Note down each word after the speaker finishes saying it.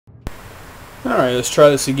Alright, let's try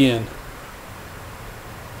this again.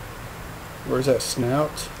 Where's that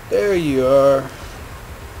snout? There you are.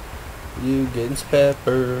 You getting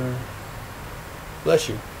pepper. Bless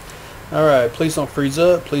you. Alright, please don't freeze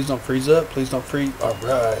up. Please don't freeze up. Please don't freeze.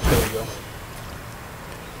 Alright, there we go.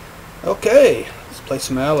 Okay, let's play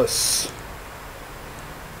some Alice.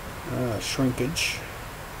 Shrinkage.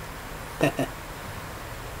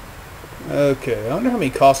 Okay, I wonder how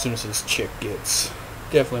many costumes this chick gets.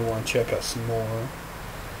 Definitely want to check out some more.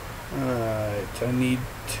 Alright, I need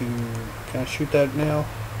to... Can I shoot that now?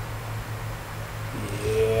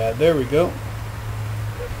 Yeah, there we go.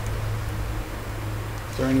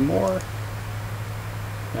 Is there any more?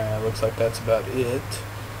 Nah, looks like that's about it.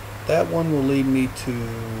 That one will lead me to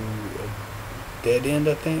a dead end,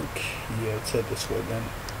 I think. Yeah, let's head this way then.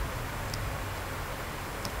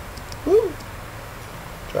 Woo!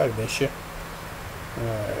 Try to miss you.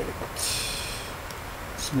 Alright.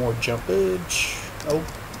 Some more jumpage. Oh.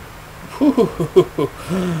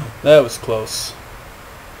 That was close.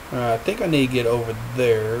 I think I need to get over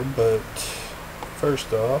there, but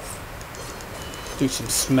first off, do some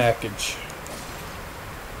smackage.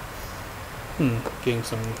 Getting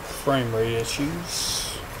some frame rate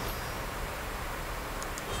issues.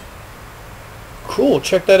 Cool,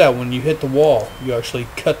 check that out. When you hit the wall, you actually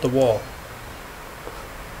cut the wall.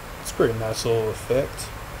 It's a pretty nice little effect.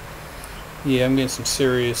 Yeah, I'm getting some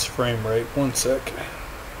serious frame rate. One sec.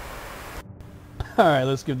 Alright,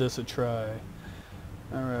 let's give this a try.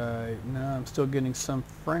 Alright, now I'm still getting some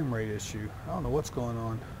frame rate issue. I don't know what's going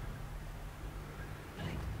on.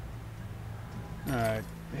 Alright,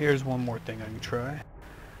 here's one more thing I can try.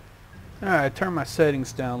 Alright, turn my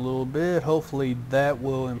settings down a little bit. Hopefully that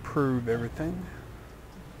will improve everything.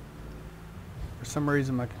 For some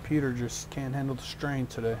reason my computer just can't handle the strain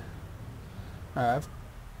today. Alright,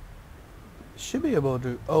 should be able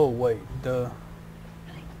to... Oh wait, duh.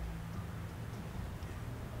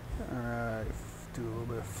 Alright, do a little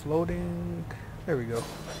bit of floating. There we go.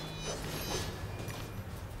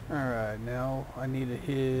 Alright, now I need to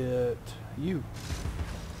hit you.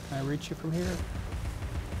 Can I reach you from here?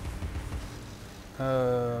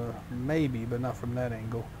 Maybe, but not from that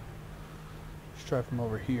angle. Let's try from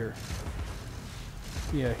over here.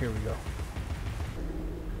 Yeah, here we go.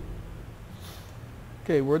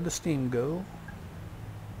 Okay, where'd the steam go?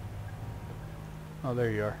 Oh, there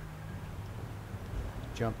you are.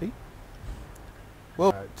 Jumpy.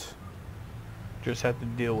 Whoa. Right. Just have to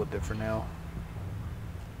deal with it for now.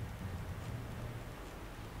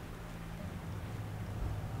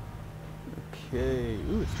 Okay.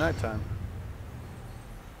 Ooh, it's nighttime.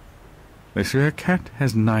 Monsieur Cat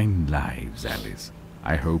has 9 lives, Alice.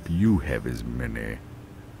 I hope you have as many.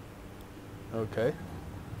 Okay.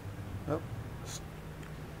 Oh.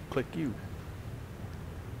 Click you.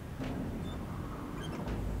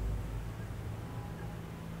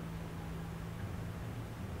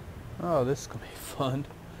 Oh, this is gonna be fun.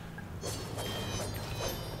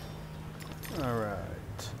 Alright.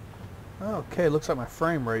 Okay, looks like my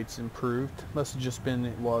frame rate's improved. Must have just been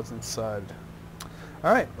it was inside.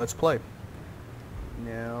 Alright, let's play.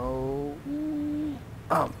 Now...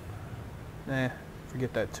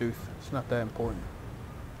 forget that tooth. It's not that important.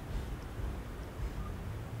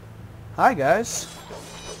 Hi guys.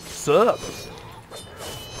 What's up?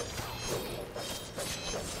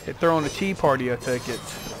 Hit throwing a tea party, I take it.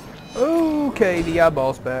 Okay, the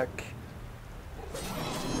eyeball's back.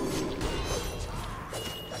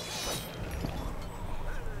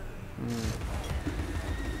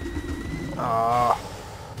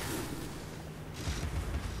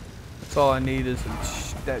 That's all I need is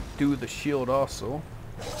that do the shield also.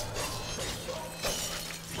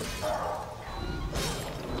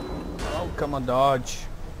 Oh, come on, dodge.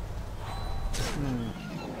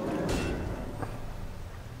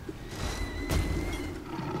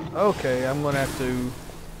 Okay, I'm gonna have to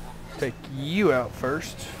take you out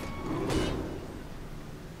first.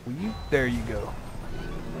 Will you? There you go.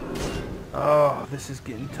 Oh, this is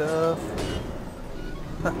getting tough.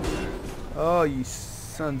 Oh, you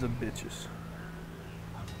sons of bitches.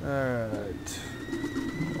 Alright.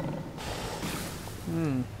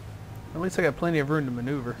 At least I got plenty of room to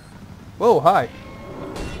maneuver. Whoa, hi.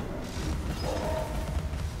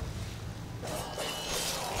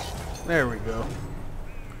 There we go.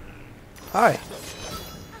 Hi.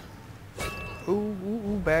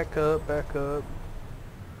 Ooh, back up, back up.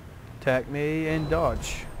 Attack me and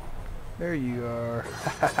dodge. There you are.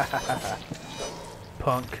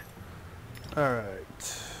 Punk. Alright.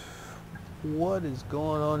 What is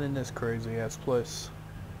going on in this crazy ass place?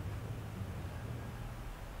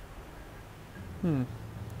 Someone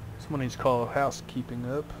needs to call housekeeping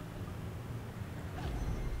up.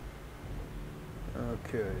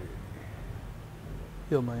 Okay.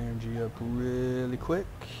 Heal my energy up really quick.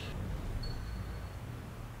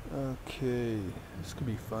 Okay. This could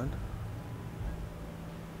be fun.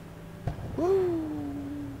 Woo!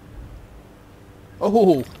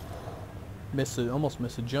 Oh! Almost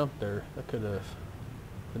missed a jump there. That could have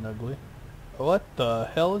been ugly. What the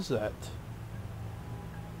hell is that?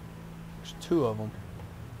 There's two of them.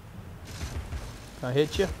 Can I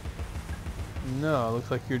hit you? No, it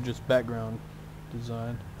looks like you're just background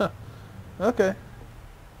design. Huh. Okay.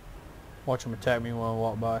 Watch them attack me while I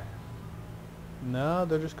walk by. No,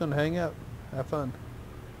 they're just gonna hang out. Have fun.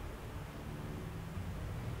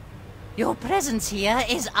 Your presence here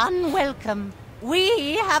is unwelcome.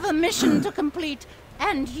 We have a mission to complete,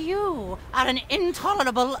 and you are an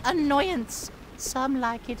intolerable annoyance. Some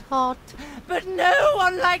like it hot, but no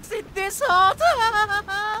one likes it this hot.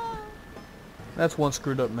 That's one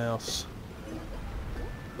screwed up mouse.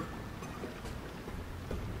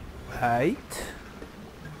 Right.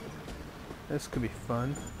 This could be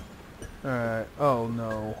fun. Alright. Oh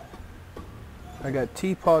no. I got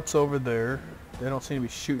teapots over there. They don't seem to be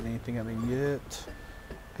shooting anything at me yet.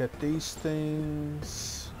 Got these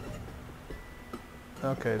things.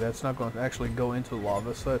 Okay, that's not going to actually go into the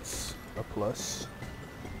lava, so that's a plus.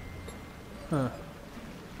 Huh.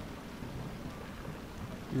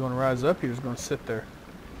 You want to rise up? You're just going to sit there.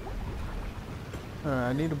 Alright,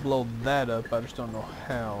 I need to blow that up. I just don't know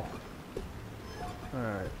how.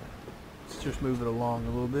 Alright. Let's just move it along a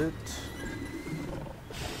little bit.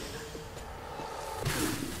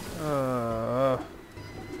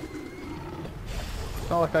 It's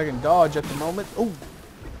not like I can dodge at the moment. Oh!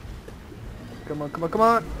 Come on, come on, come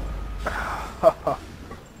on!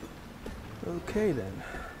 Okay then.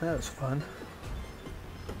 That was fun.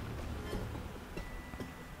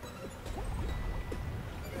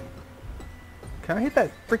 Can I hit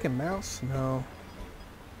that freaking mouse? No.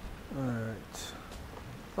 Alright.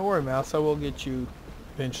 Don't worry, mouse. I will get you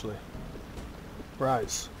eventually.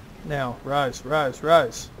 Rise. Now. Rise, rise,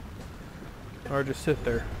 rise. Or just sit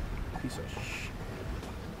there. Piece of shh.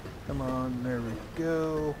 Come on. There we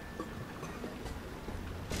go.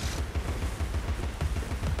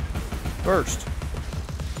 First.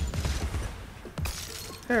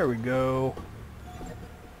 There we go.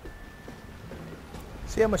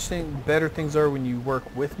 See how much better things are when you work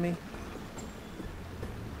with me?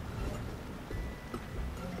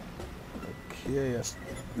 Okay, yes.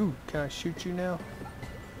 Ooh, can I shoot you now?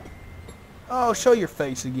 Oh, show your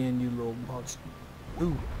face again, you little monster.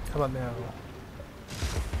 Ooh, how about now?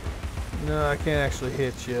 No, I can't actually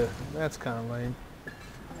hit you. That's kind of lame.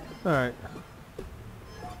 Alright.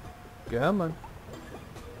 Come on.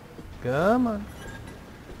 Come on.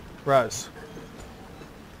 Rise.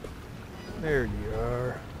 There you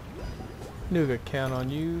are. Knew I could count on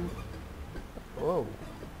you. Whoa.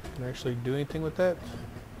 Can I actually do anything with that?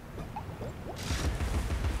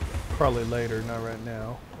 Probably later, not right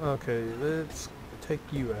now. Okay, let's take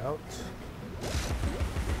you out.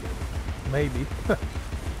 Maybe.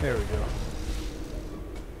 There we go.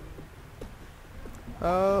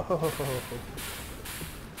 Oh.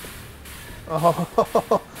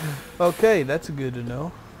 Oh. Okay, that's good to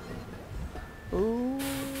know. Ooh.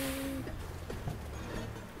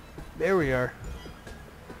 There we are.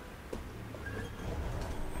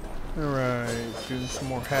 Alright, doing some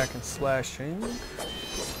more hack and slashing.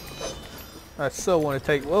 I so want to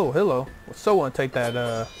take, whoa, hello. I so want to take that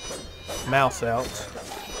mouse out.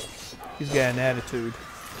 He's got an attitude.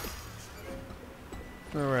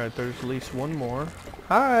 Alright, there's at least one more.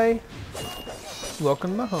 Hi!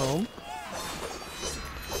 Welcome to my home.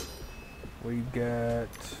 We got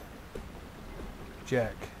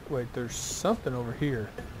Jack. Wait, there's something over here.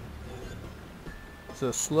 It's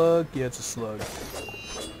a slug? Yeah, it's a slug.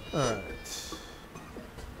 Alright.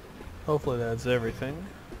 Hopefully that's everything.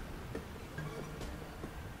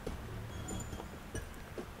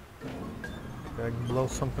 I can blow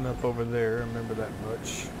something up over there, remember that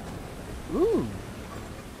much. Ooh!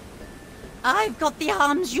 I've got the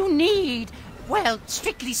arms you need. Well,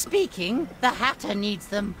 strictly speaking, the Hatter needs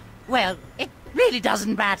them. Well, it really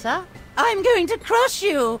doesn't matter. I'm going to crush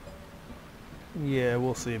you. Yeah,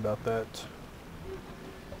 we'll see about that.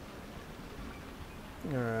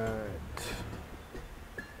 Alright.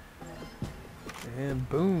 And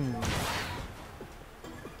boom.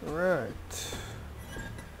 Alright.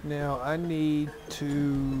 Now I need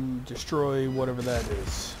to destroy whatever that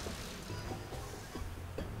is.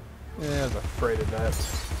 Yeah, I was afraid of that.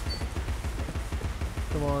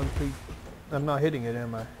 Come on, please. I'm not hitting it,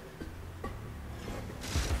 am I?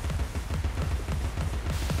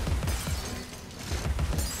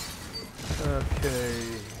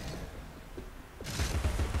 Okay.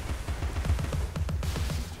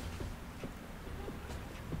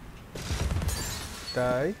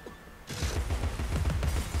 Die.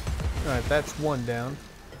 Alright, that's one down.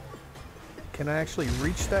 Can I actually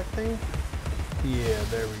reach that thing? Yeah,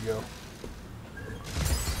 there we go.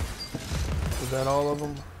 Is that all of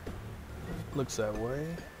them? Looks that way.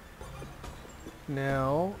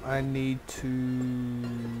 Now, I need to...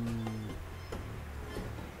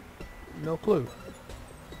 No clue.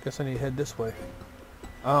 Guess I need to head this way.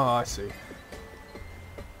 Oh, I see.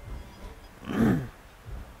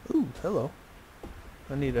 Ooh, hello.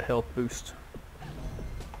 I need a health boost.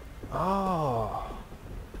 Oh,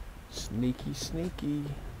 sneaky, sneaky.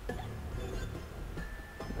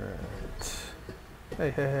 Alright.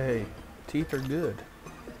 Hey, hey, hey. Teeth are good.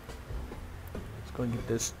 Let's go and get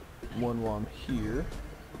this one while I'm here.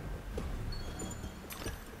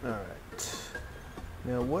 Alright.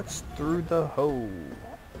 Now, what's through the hole?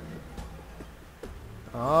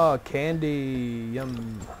 Ah, candy.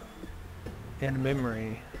 Yum. And a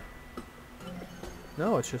memory.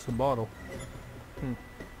 No, it's just a bottle.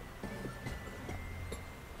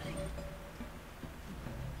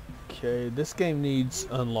 Okay, this game needs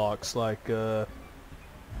unlocks like, I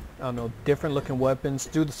don't know, different looking weapons.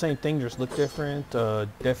 Do the same thing, just look different.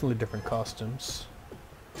 Definitely different costumes.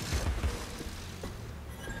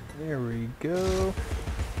 There we go.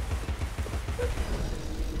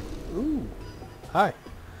 Ooh. Hi.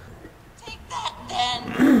 Take that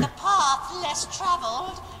then. The path less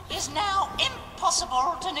traveled is now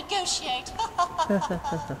impossible to negotiate.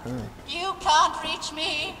 You can't reach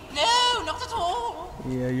me. No, not at all.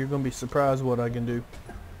 Yeah, you're gonna be surprised what I can do.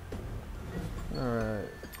 Alright.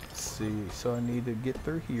 Let's see. So I need to get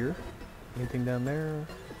through here. Anything down there?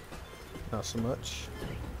 Not so much.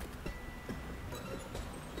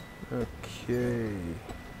 Okay.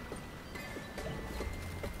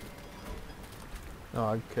 Oh,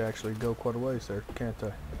 I can actually go quite a ways there, can't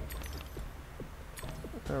I?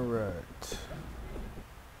 Alright.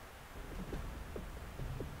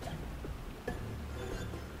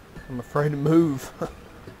 I'm afraid to move.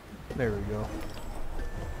 There we go.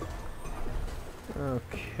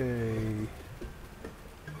 Okay.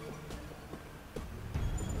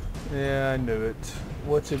 Yeah, I knew it.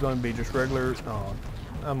 What's it going to be? Just regular? Oh,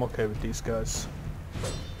 I'm okay with these guys.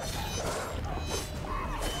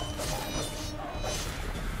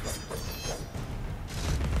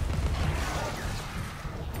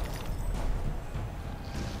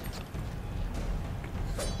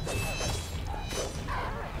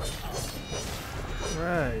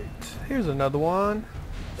 Right. Here's another one.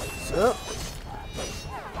 What's up?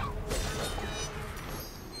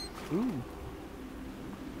 Ooh.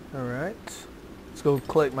 Alright. Let's go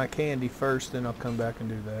collect my candy first, then I'll come back and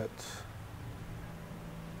do that.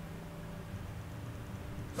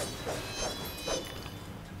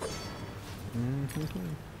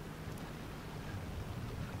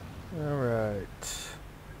 Alright.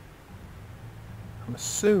 I'm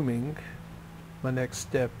assuming my next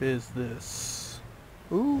step is this.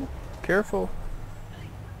 Ooh, careful.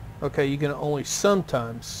 Okay, you can only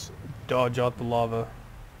sometimes dodge out the lava.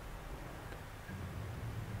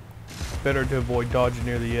 Better to avoid dodging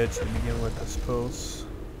near the edge to begin with, I suppose.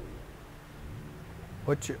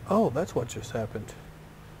 Oh, that's what just happened.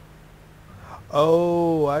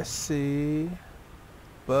 Oh, I see.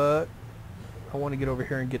 But I want to get over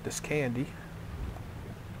here and get this candy.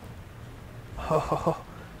 Oh,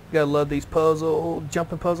 you gotta love these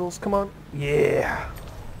jumping puzzles. Come on. Yeah.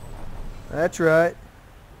 That's right.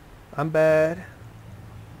 I'm bad.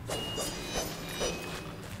 It's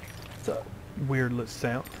a weird little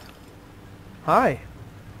sound. Hi.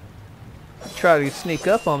 Try to sneak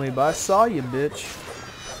up on me, but I saw you, bitch.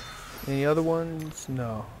 Any other ones?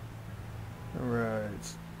 No. Alright,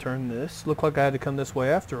 let's turn this. Looked like I had to come this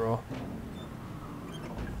way after all.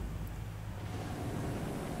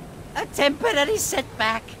 A temporary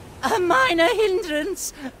setback, a minor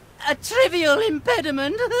hindrance, a trivial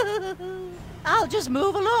impediment. I'll just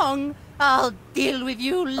move along. I'll deal with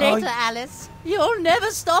you later, Alice. You'll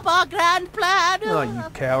never stop our grand plan. Oh, you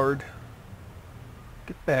coward.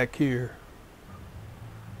 Get back here.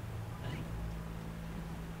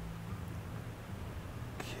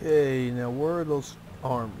 Okay, now where are those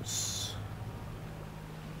arms?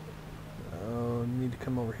 Oh, need to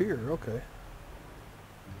come over here. Okay.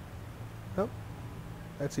 Oh,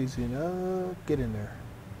 that's easy enough. Get in there.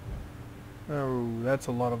 Oh, that's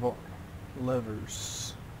a lot of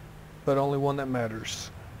levers, but only one that matters.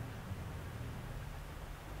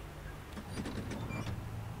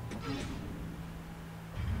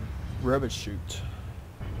 Rubbish chute.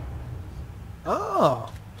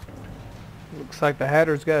 Oh! Looks like the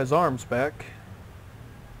Hatter's got his arms back.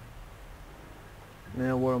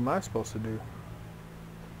 Now what am I supposed to do?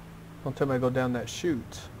 Don't tell me I go down that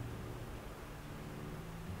chute.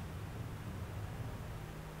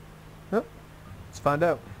 Oh, let's find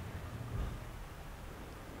out.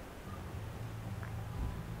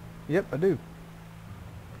 Yep, I do.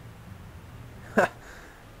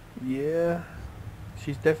 Yeah,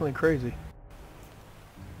 she's definitely crazy.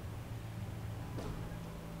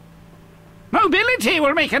 Mobility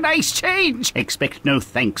will make a nice change. Expect no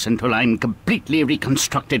thanks until I'm completely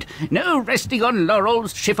reconstructed. No resting on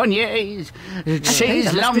laurels, chiffoniers,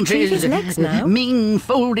 chaise lounges, Ming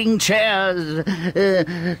folding chairs,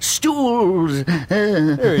 stools.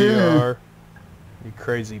 There you are, you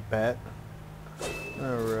crazy bat.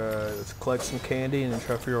 Alright, let's collect some candy and then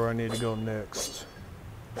try to figure out where I need to go next.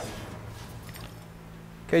 In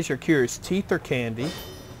case you're curious, teeth are candy.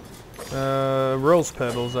 Rose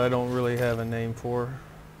petals I don't really have a name for.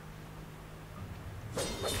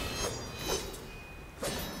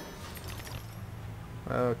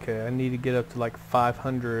 Okay, I need to get up to like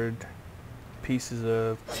 500 pieces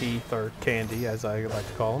of teeth or candy, as I like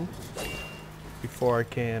to call them, before I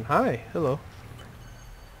can... Hi, hello.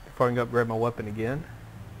 Before I can go up grab my weapon again.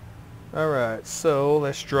 Alright, so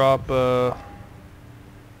let's drop my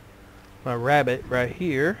rabbit right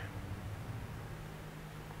here.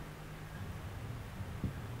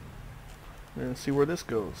 And see where this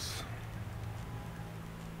goes.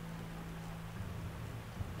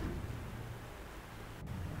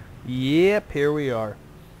 Yep, here we are.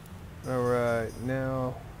 Alright,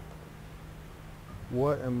 now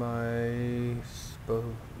what am I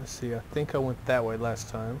supposed... Let's see, I think I went that way last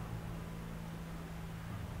time.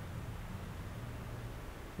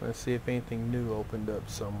 Let's see if anything new opened up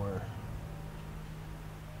somewhere.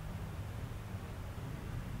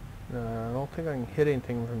 No, I don't think I can hit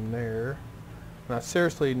anything from there. Now,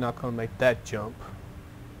 seriously, not going to make that jump.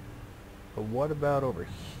 But what about over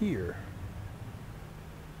here?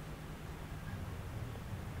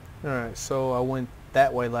 Alright, so I went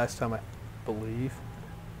that way last time, I believe.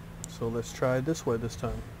 So let's try it this way this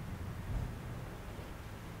time.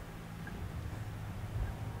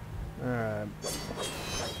 Alright.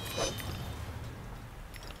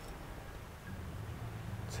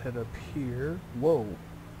 Let's head up here. Whoa.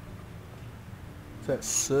 Is that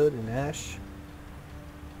soot and ash?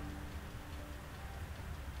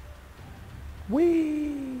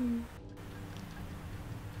 Whee!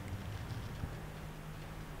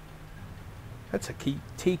 That's a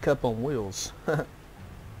teacup on wheels.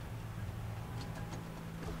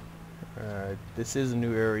 Alright, this is a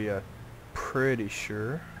new area, pretty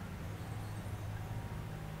sure.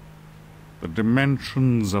 The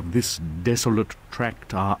dimensions of this desolate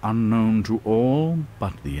tract are unknown to all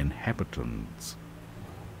but the inhabitants.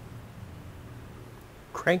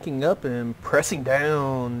 Cranking up and pressing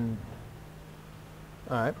down.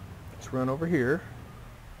 Alright, let's run over here.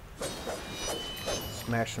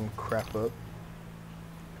 Smash some crap up.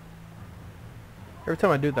 Every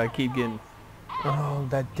time I do that, I keep getting... Oh,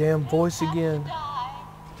 that damn voice again.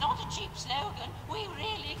 Not a cheap slogan. We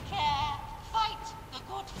really care. Fight the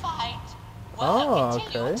good fight. Oh, Work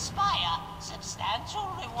until you okay. expire.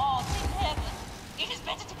 Substantial rewards in heaven. It is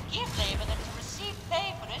better to give labor than to receive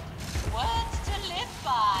pay for it. Words to live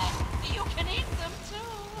by. You can eat them too.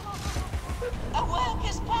 A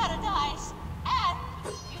worker's paradise. And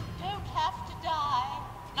you don't have to die.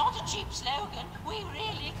 Not a cheap slogan. We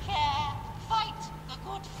really care. Fight the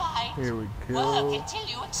good fight. Here we go. Work until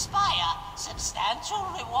you expire. Substantial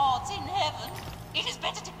rewards in heaven. It is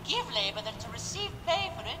better to give labor than to receive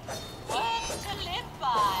pay for it. Words to live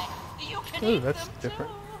by. You can Ooh, eat that's them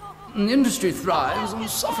different. too. Industry thrives on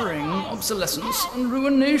suffering, obsolescence, and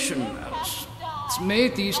ruination, Alice. It's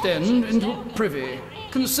made the East End into a privy.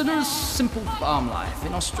 Consider simple farm life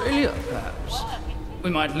in Australia, perhaps. We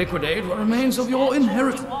might liquidate what remains of your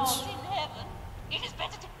inheritance.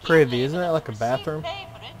 Privy, isn't that like a bathroom?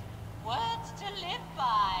 Words to live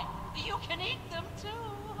by. You can eat them too.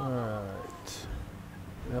 Alright.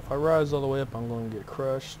 Now if I rise all the way up, I'm going to get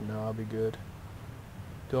crushed. No, I'll be good.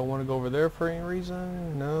 Do I want to go over there for any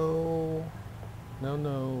reason? No. No,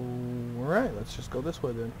 no. Alright, let's just go this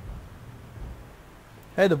way then.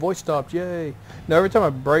 Hey, the voice stopped. Yay. Now every time I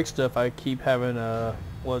break stuff, I keep having a,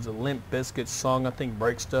 what is it, Limp Bizkit song, I think,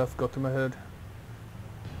 Break Stuff, go through my head.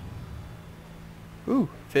 Ooh,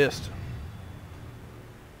 fist.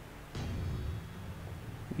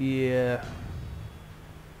 Yeah.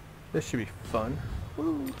 This should be fun.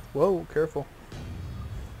 Woo. Whoa, careful.